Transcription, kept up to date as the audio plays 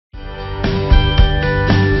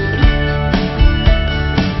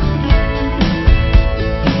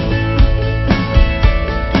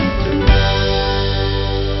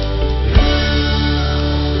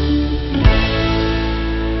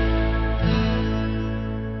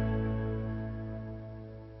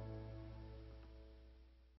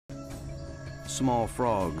small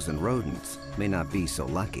frogs and rodents may not be so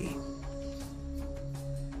lucky.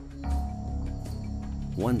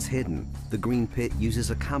 Once hidden, the green pit uses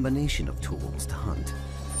a combination of tools to hunt.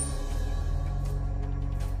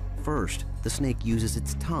 First, the snake uses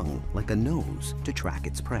its tongue like a nose to track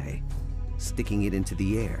its prey, sticking it into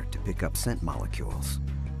the air to pick up scent molecules.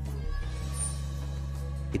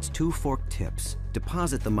 Its two forked tips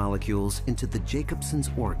deposit the molecules into the Jacobson's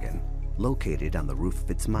organ, located on the roof of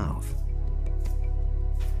its mouth.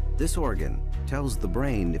 This organ tells the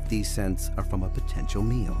brain if these scents are from a potential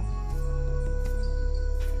meal.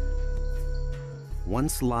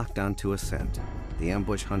 Once locked onto a scent, the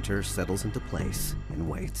ambush hunter settles into place and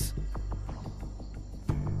waits.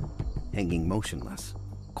 Hanging motionless,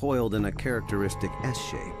 coiled in a characteristic S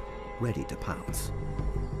shape, ready to pounce.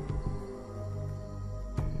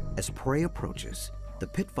 As prey approaches, the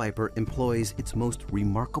pit viper employs its most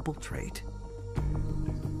remarkable trait: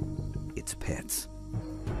 its pits.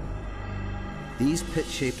 These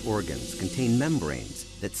pit-shaped organs contain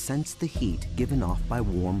membranes that sense the heat given off by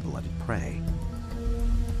warm-blooded prey.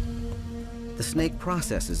 The snake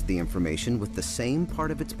processes the information with the same part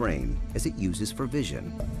of its brain as it uses for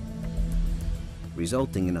vision,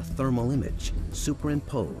 resulting in a thermal image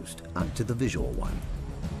superimposed onto the visual one.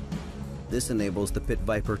 This enables the pit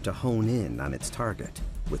viper to hone in on its target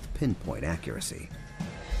with pinpoint accuracy.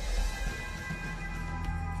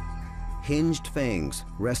 Hinged fangs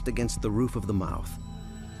rest against the roof of the mouth,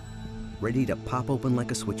 ready to pop open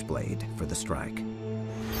like a switchblade for the strike.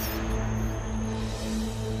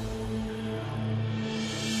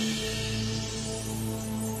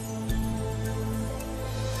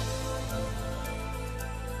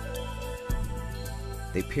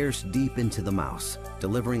 They pierce deep into the mouse,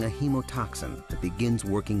 delivering a hemotoxin that begins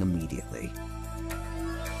working immediately.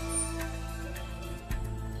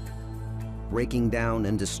 Breaking down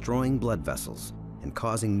and destroying blood vessels and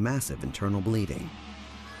causing massive internal bleeding.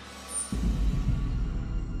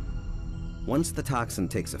 Once the toxin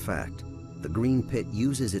takes effect, the green pit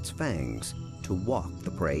uses its fangs to walk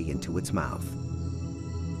the prey into its mouth.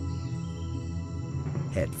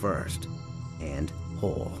 Head first and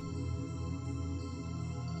whole.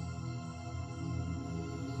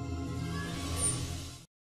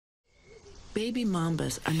 Baby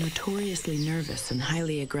mambas are notoriously nervous and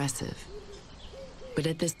highly aggressive. But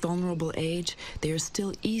at this vulnerable age, they are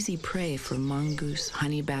still easy prey for mongoose,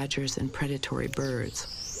 honey badgers, and predatory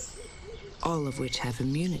birds, all of which have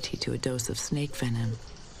immunity to a dose of snake venom.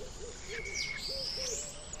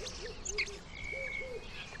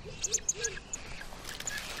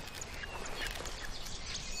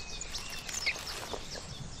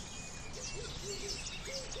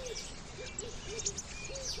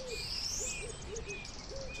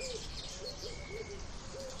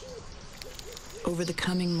 Over the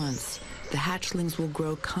coming months, the hatchlings will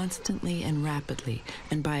grow constantly and rapidly,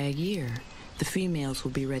 and by a year, the females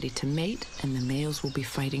will be ready to mate and the males will be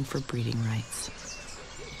fighting for breeding rights.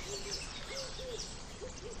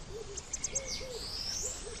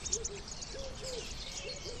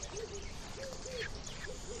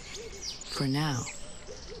 For now,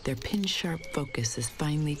 their pin-sharp focus is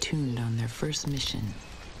finely tuned on their first mission: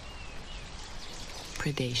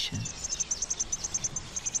 predation.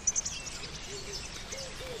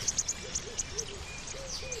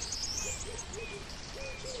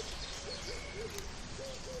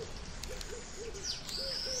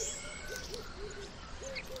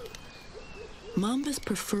 Mambas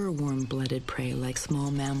prefer warm-blooded prey like small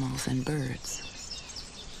mammals and birds.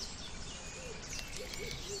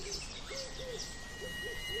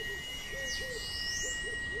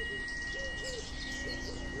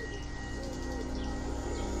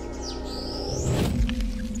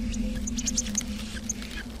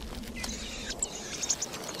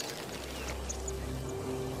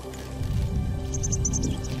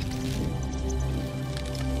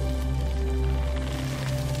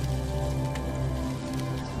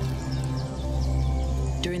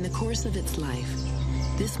 During the course of its life,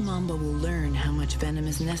 this mamba will learn how much venom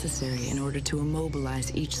is necessary in order to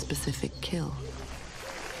immobilize each specific kill.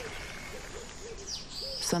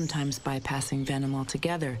 Sometimes bypassing venom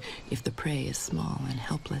altogether if the prey is small and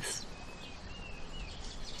helpless.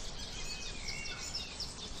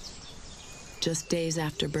 Just days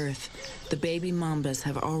after birth, the baby mambas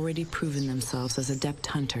have already proven themselves as adept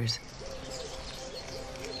hunters,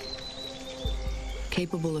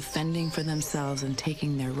 capable of fending for themselves and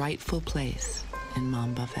taking their rightful place in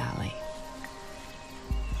Mamba Valley.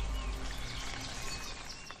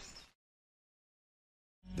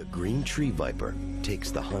 The green tree viper takes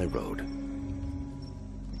the high road.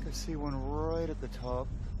 I think I see one right at the top.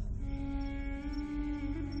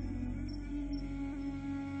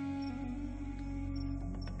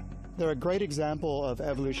 They're a great example of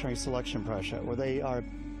evolutionary selection pressure, where they are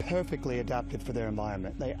perfectly adapted for their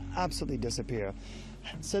environment. They absolutely disappear.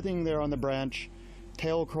 Sitting there on the branch,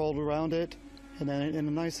 tail curled around it, and then in a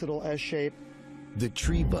nice little S shape. The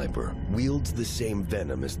tree viper wields the same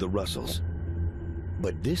venom as the Russells,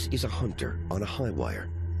 but this is a hunter on a high wire,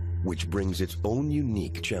 which brings its own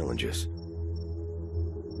unique challenges.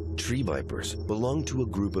 Tree vipers belong to a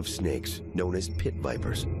group of snakes known as pit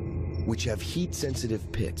vipers, which have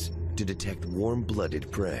heat-sensitive pits to detect warm-blooded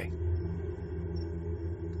prey.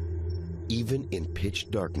 Even in pitch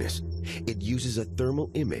darkness, it uses a thermal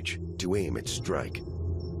image to aim its strike.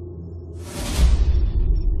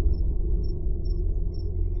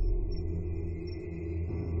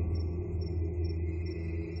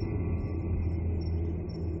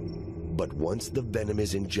 But once the venom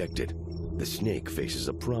is injected, the snake faces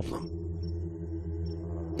a problem.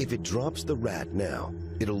 If it drops the rat now,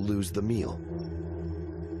 it'll lose the meal.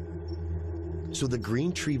 So the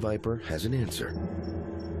green tree viper has an answer.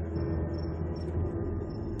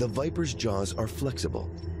 The viper's jaws are flexible.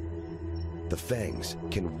 The fangs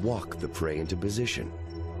can walk the prey into position,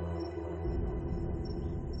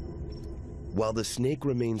 while the snake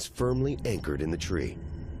remains firmly anchored in the tree.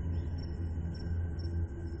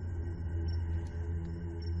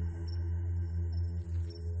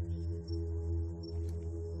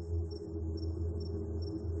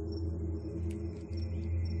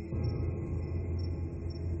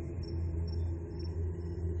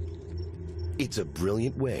 It's a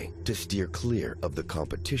brilliant way to steer clear of the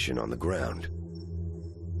competition on the ground.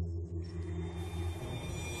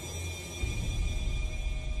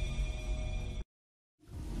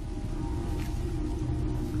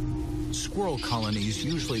 Squirrel colonies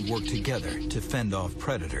usually work together to fend off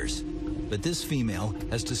predators, but this female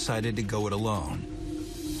has decided to go it alone.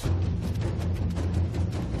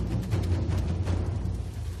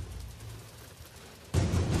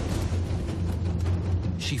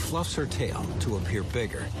 She fluffs her tail to appear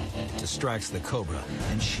bigger, distracts the cobra,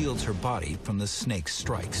 and shields her body from the snake's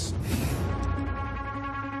strikes.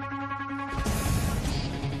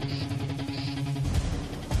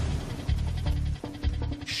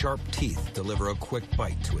 Sharp teeth deliver a quick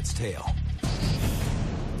bite to its tail.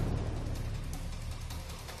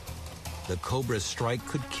 The cobra's strike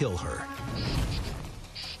could kill her.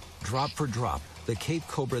 Drop for drop, the Cape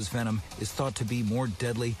cobra's venom is thought to be more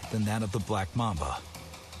deadly than that of the black mamba.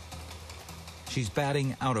 She's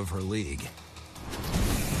batting out of her league.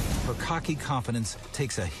 Her cocky confidence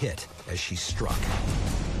takes a hit as she's struck.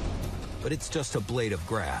 But it's just a blade of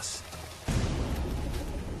grass.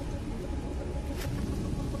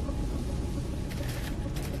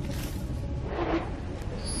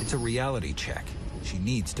 It's a reality check. She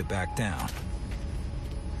needs to back down.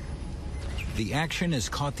 The action has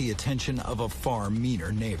caught the attention of a far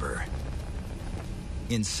meaner neighbor.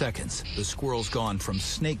 In seconds, the squirrel's gone from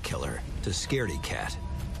snake killer to scaredy cat.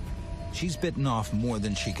 She's bitten off more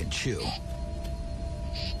than she can chew.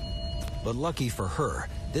 But lucky for her,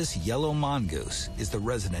 this yellow mongoose is the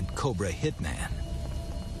resident cobra hitman.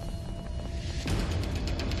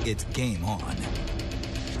 It's game on.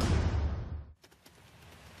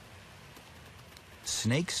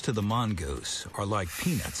 Snakes to the mongoose are like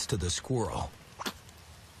peanuts to the squirrel.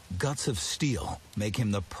 Guts of steel make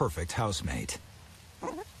him the perfect housemate.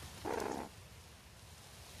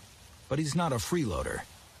 But he's not a freeloader.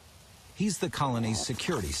 He's the colony's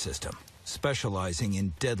security system, specializing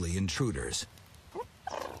in deadly intruders.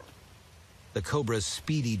 The cobra's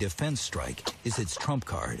speedy defense strike is its trump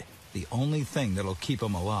card, the only thing that'll keep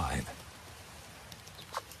him alive.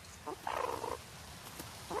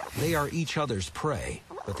 They are each other's prey,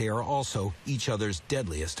 but they are also each other's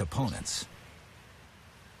deadliest opponents.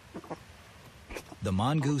 The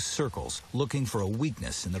mongoose circles, looking for a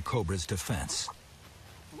weakness in the cobra's defense.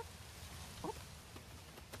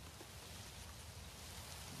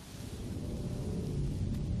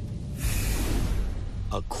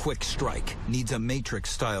 A quick strike needs a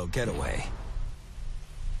Matrix-style getaway.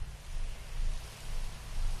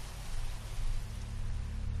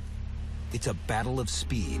 It's a battle of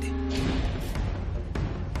speed.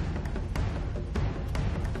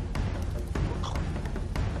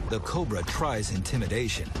 The cobra tries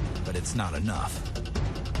intimidation, but it's not enough.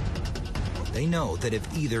 They know that if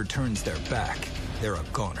either turns their back, they're a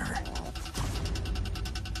goner.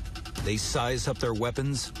 They size up their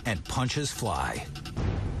weapons and punches fly.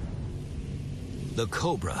 The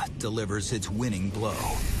cobra delivers its winning blow.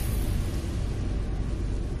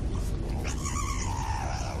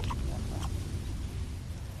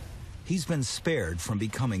 He's been spared from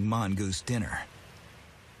becoming mongoose dinner.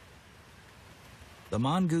 The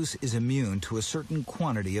mongoose is immune to a certain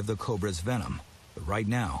quantity of the cobra's venom, but right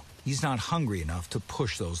now, he's not hungry enough to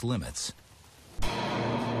push those limits.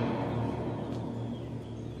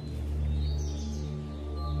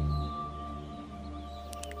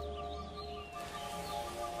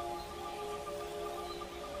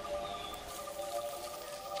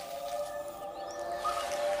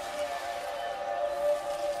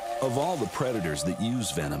 Of all the predators that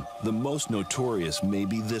use venom, the most notorious may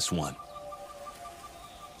be this one.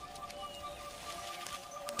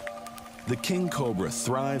 The king cobra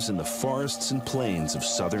thrives in the forests and plains of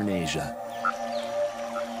southern Asia.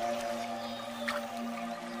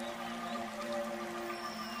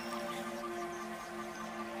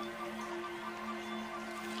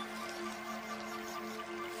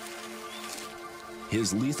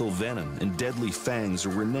 His lethal venom and deadly fangs are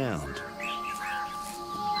renowned.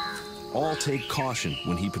 All take caution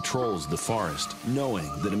when he patrols the forest, knowing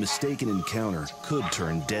that a mistaken encounter could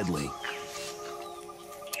turn deadly.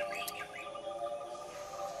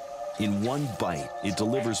 In one bite, it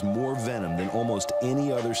delivers more venom than almost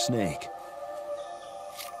any other snake.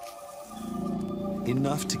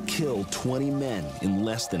 Enough to kill 20 men in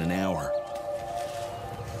less than an hour.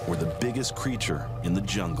 Or the biggest creature in the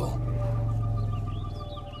jungle.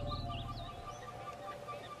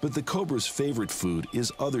 But the cobra's favorite food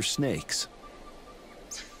is other snakes.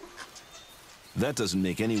 That doesn't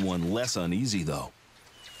make anyone less uneasy, though.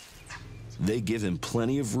 They give him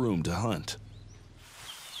plenty of room to hunt.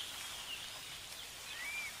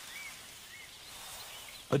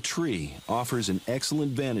 A tree offers an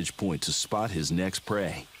excellent vantage point to spot his next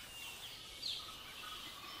prey.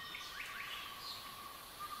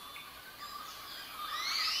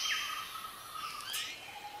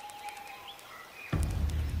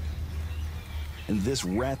 And this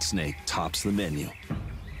rat snake tops the menu.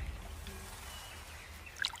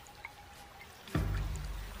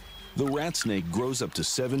 The rat snake grows up to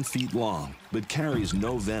 7 feet long, but carries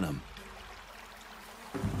no venom.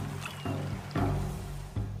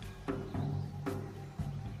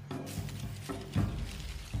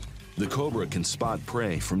 The cobra can spot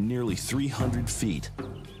prey from nearly 300 feet.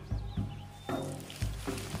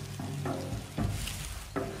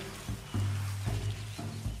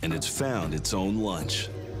 And it's found its own lunch.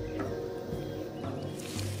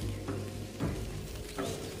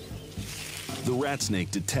 The rat snake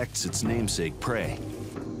detects its namesake prey.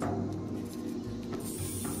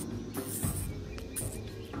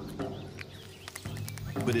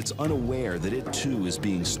 But it's unaware that it too is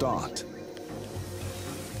being stalked.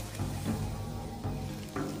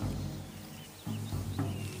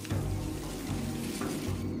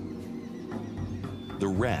 The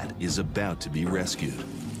rat is about to be rescued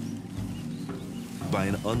by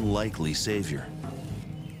an unlikely savior.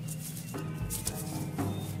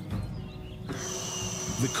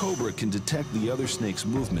 The cobra can detect the other snake's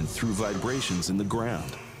movement through vibrations in the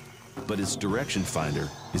ground, but its direction finder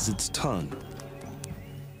is its tongue.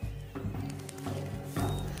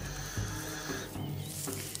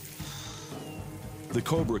 The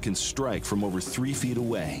cobra can strike from over 3 feet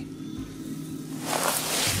away.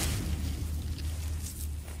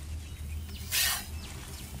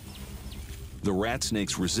 The rat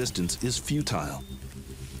snake's resistance is futile.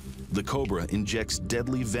 The cobra injects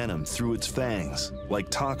deadly venom through its fangs, like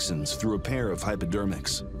toxins through a pair of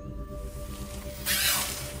hypodermics.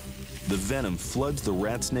 The venom floods the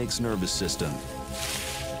rat snake's nervous system.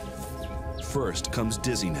 First comes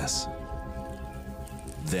dizziness,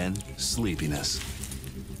 then sleepiness.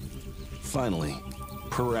 Finally,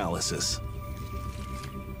 paralysis.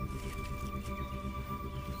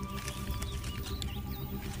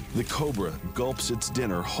 The cobra gulps its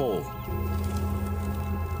dinner whole.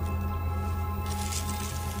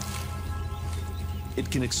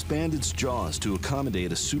 It can expand its jaws to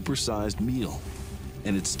accommodate a supersized meal,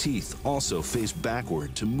 and its teeth also face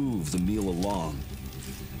backward to move the meal along.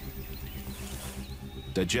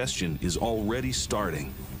 Digestion is already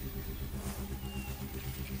starting.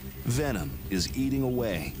 Venom is eating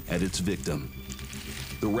away at its victim.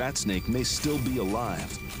 The rat snake may still be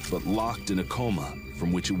alive, but locked in a coma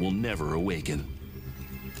from which it will never awaken.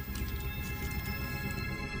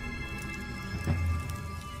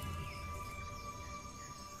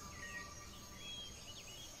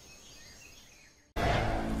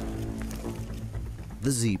 The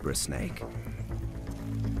zebra snake.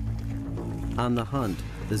 On the hunt,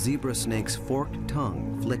 the zebra snake's forked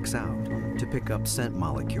tongue flicks out to pick up scent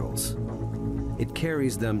molecules. It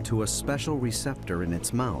carries them to a special receptor in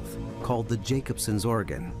its mouth called the Jacobson's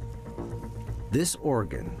organ. This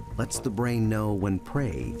organ lets the brain know when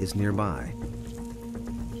prey is nearby.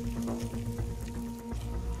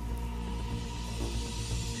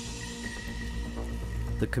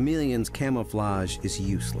 The chameleon's camouflage is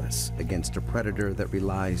useless against a predator that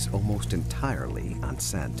relies almost entirely on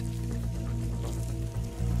scent.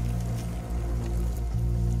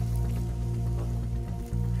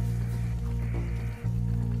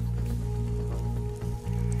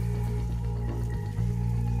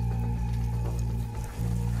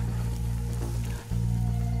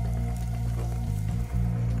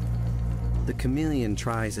 The chameleon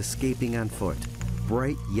tries escaping on foot,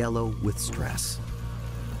 bright yellow with stress.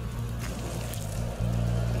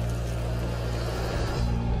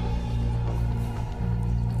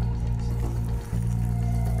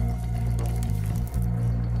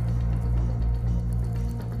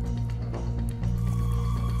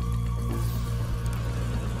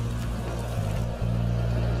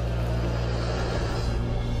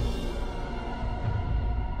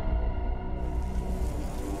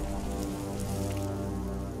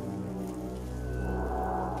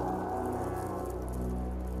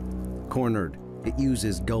 Cornered, it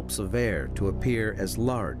uses gulps of air to appear as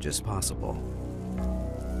large as possible.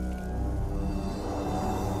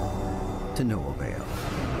 To no avail.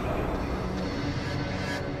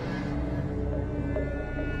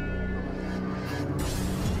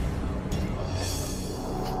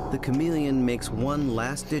 The chameleon makes one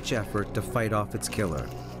last-ditch effort to fight off its killer,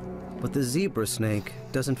 but the zebra snake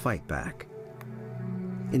doesn't fight back.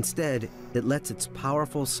 Instead, it lets its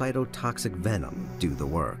powerful cytotoxic venom do the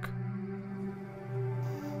work.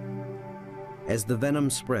 As the venom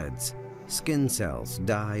spreads, skin cells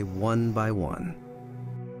die one by one.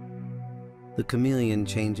 The chameleon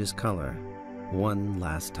changes color one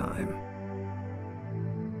last time.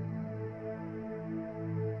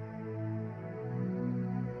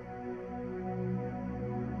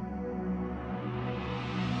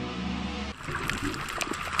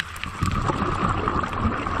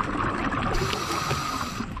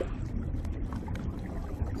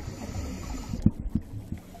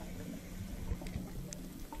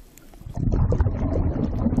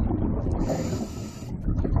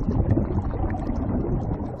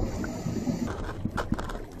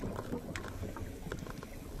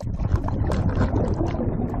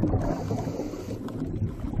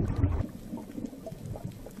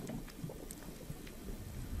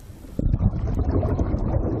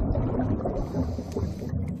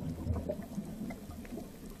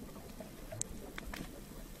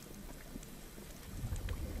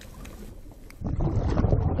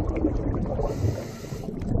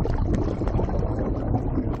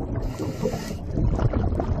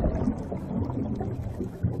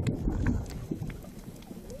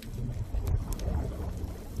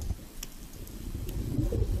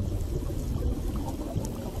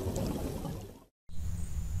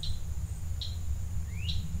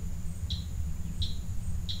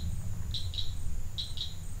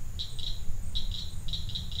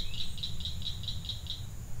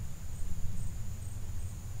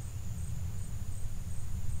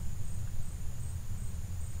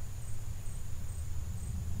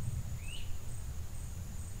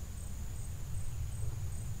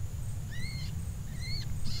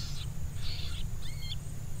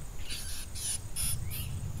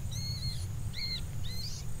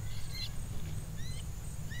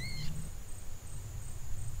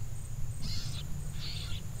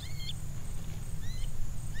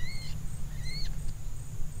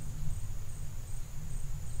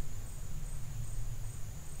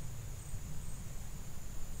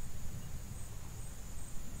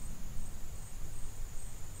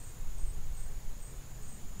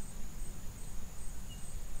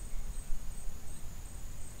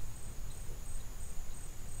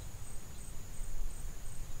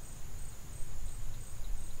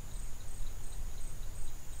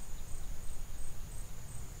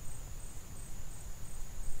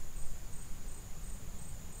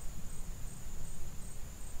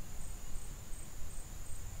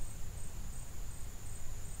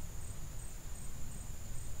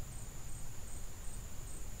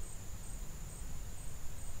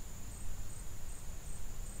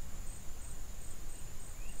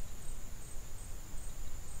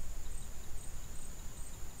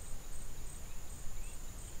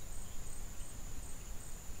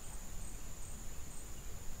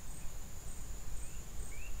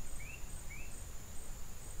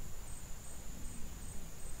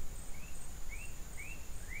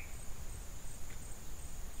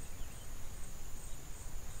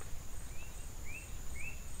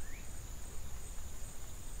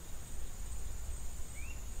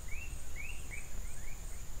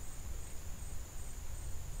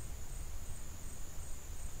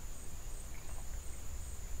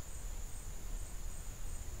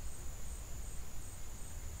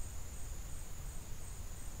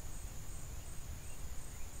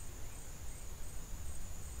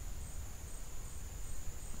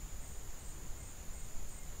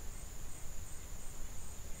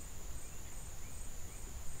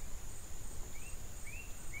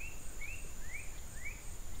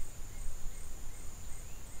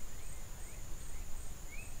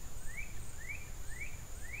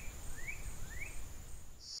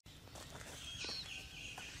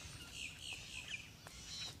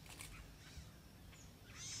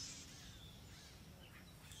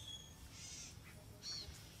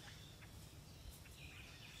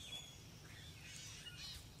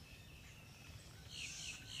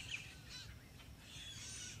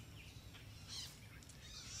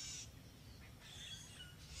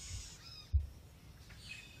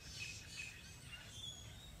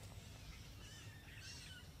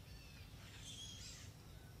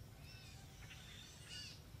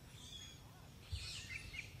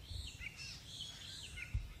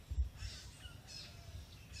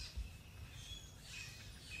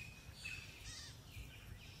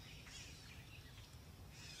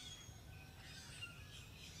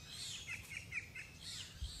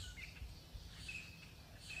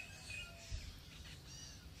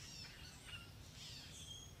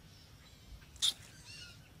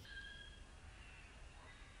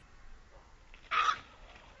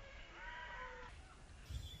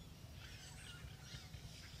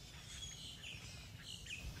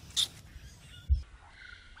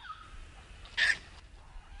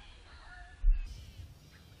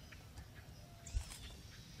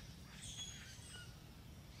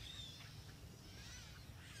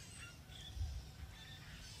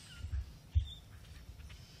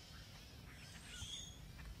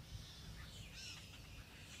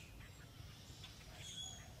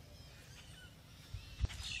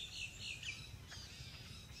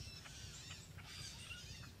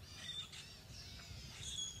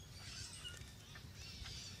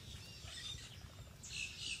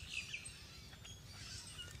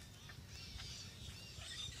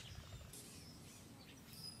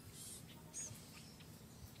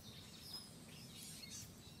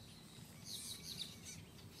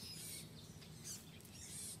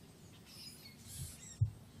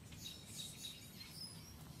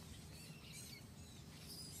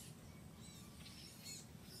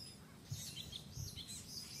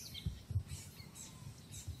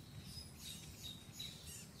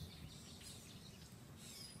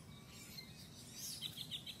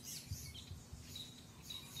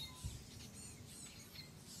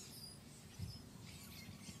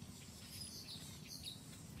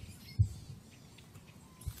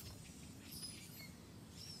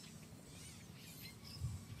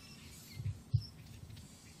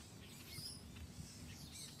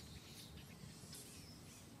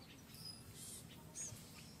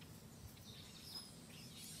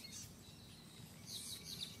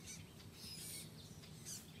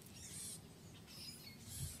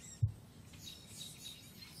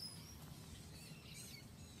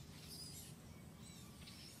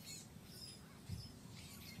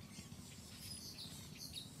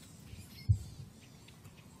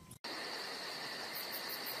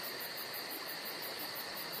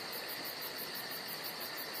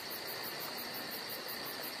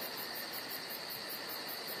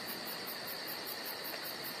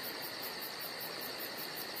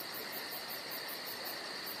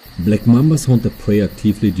 Black mambas hunt their prey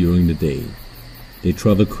actively during the day. They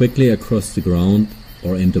travel quickly across the ground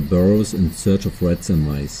or enter burrows in search of rats and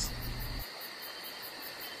mice.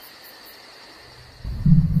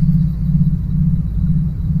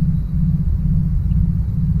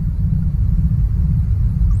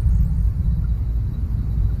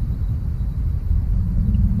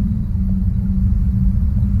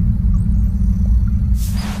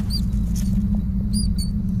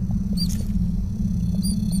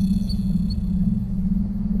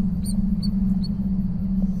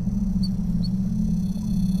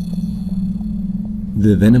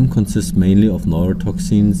 The venom consists mainly of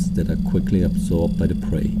neurotoxins that are quickly absorbed by the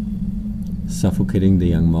prey, suffocating the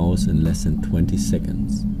young mouse in less than 20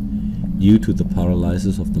 seconds, due to the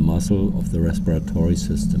paralysis of the muscle of the respiratory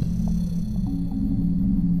system.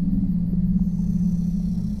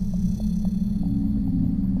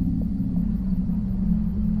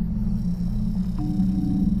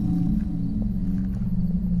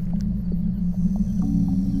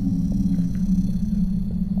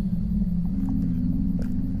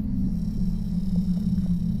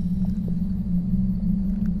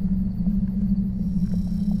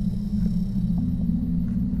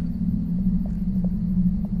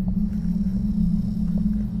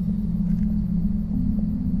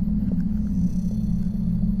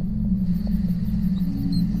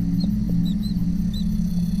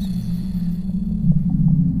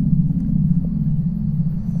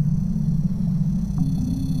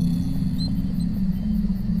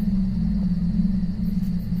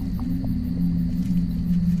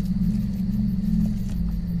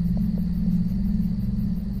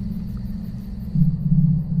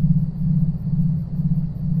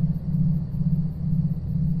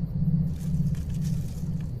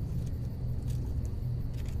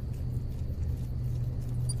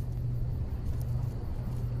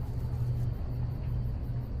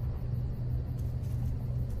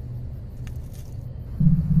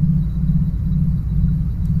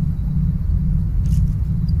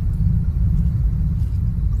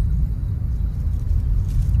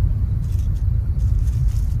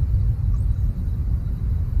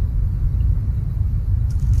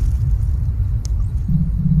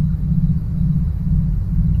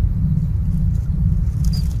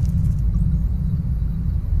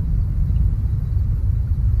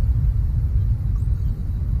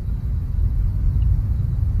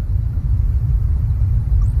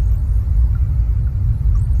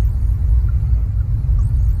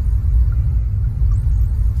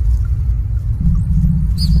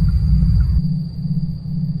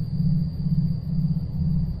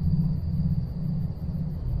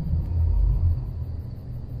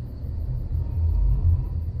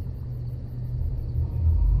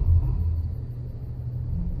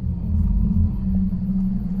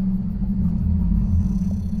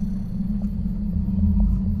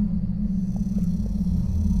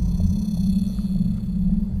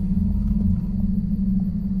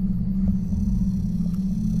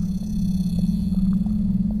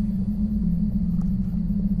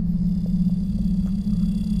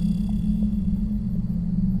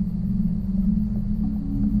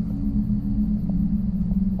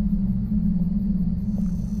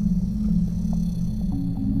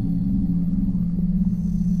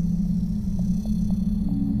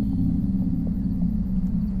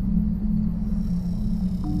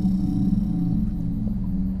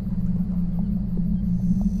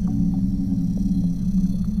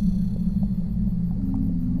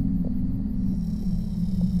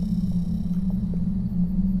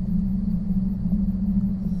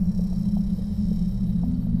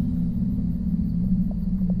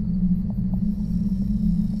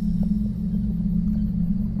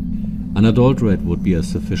 An adult rat would be a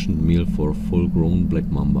sufficient meal for a full-grown black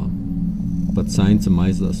mamba. But since the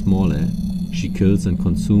mice are smaller, she kills and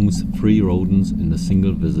consumes 3 rodents in a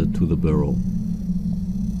single visit to the burrow.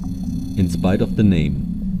 In spite of the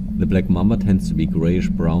name, the black mamba tends to be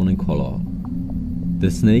grayish-brown in color.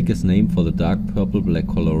 The snake is named for the dark purple-black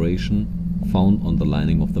coloration found on the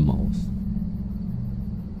lining of the mouth.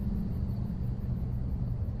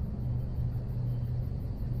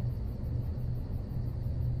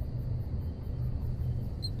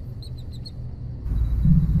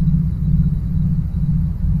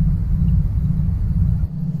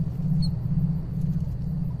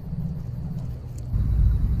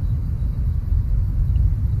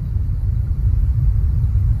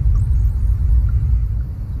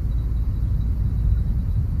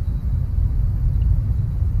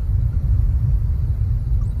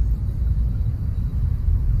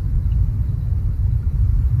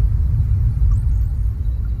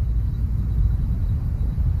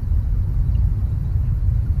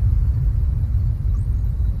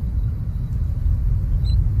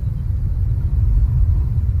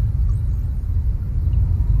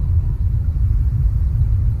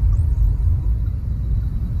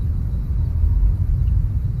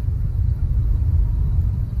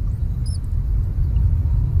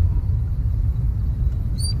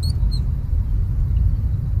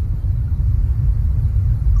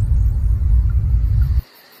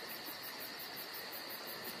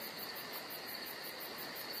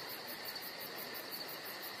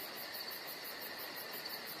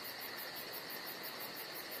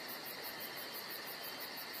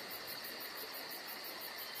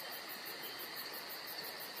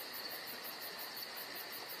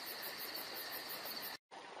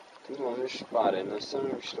 No, już parę, na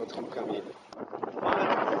samym środku kamienia.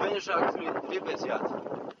 Mamy węża, który rybę zjadł.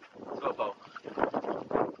 Złapał.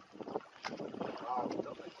 Wow,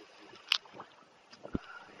 to będzie.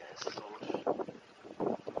 Jest, zobacz.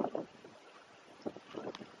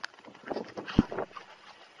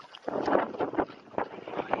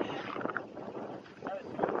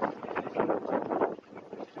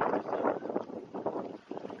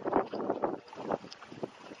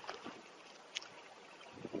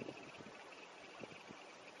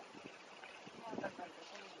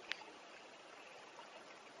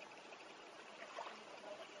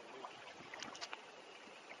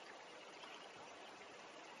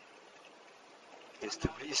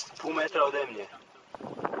 Jest pół metra ode mnie.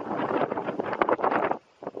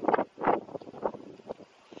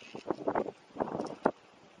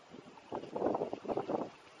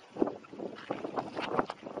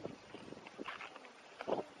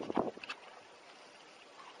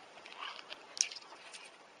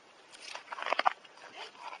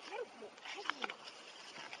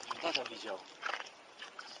 Tata widział.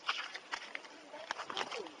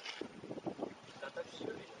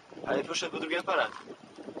 Ale proszę po drugi aparat.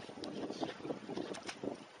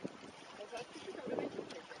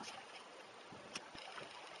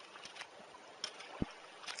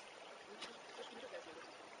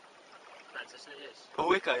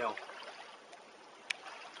 Połyka ją.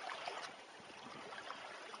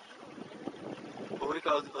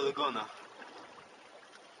 Połyka od ogona.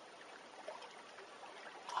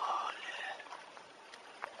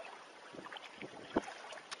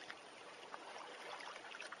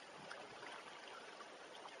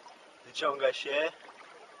 Wyciąga się.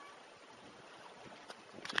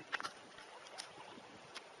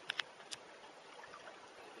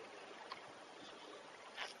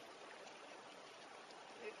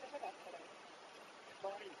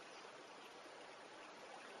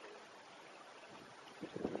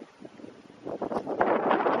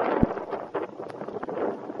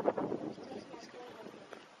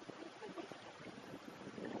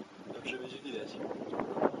 Dobrze będzie widać.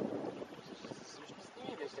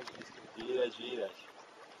 Widać.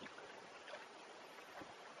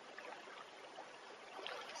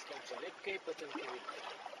 Skończę rybkę i potem rybkę.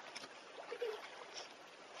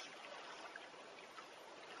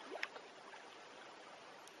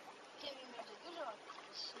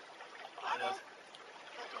 Ale...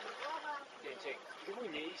 Nie, spróbuj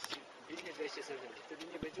nie iść bliżej 20 cm, wtedy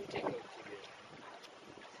nie będzie uciekał od ciebie.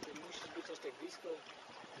 Ty musisz być aż tak blisko,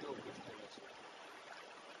 znowu być koniecznie.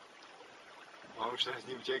 On już teraz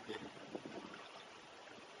nie ucieknie.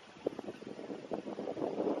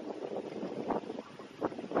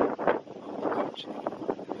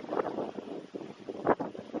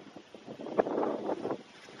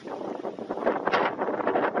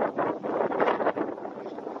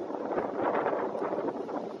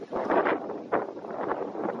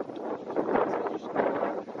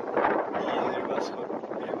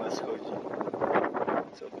 Ryba schodzi.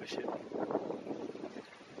 Cofa się.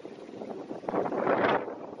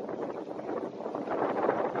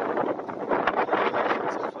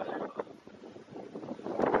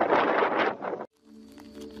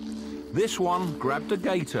 This one grabbed a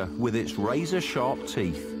gator with its razor-sharp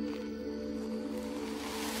teeth.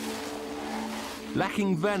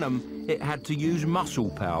 Lacking venom, it had to use muscle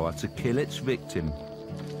power to kill its victim.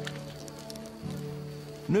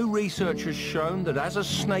 New research has shown that as a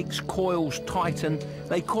snake's coils tighten,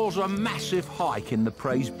 they cause a massive hike in the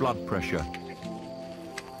prey's blood pressure.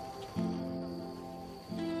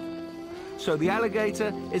 So the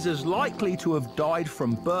alligator is as likely to have died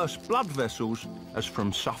from burst blood vessels as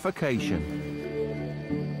from suffocation.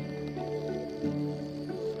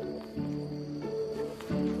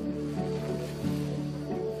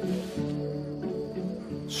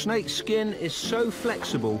 Snake skin is so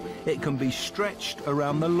flexible it can be stretched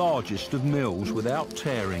around the largest of mills without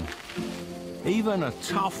tearing. Even a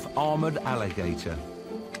tough armoured alligator.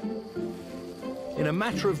 In a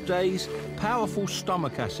matter of days, powerful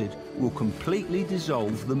stomach acid will completely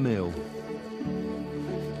dissolve the meal.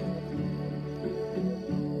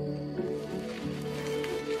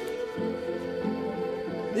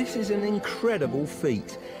 This is an incredible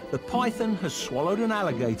feat. The python has swallowed an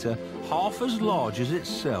alligator half as large as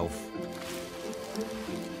itself.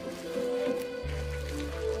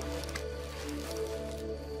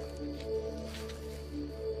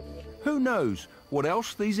 Who knows what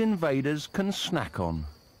else these invaders can snack on?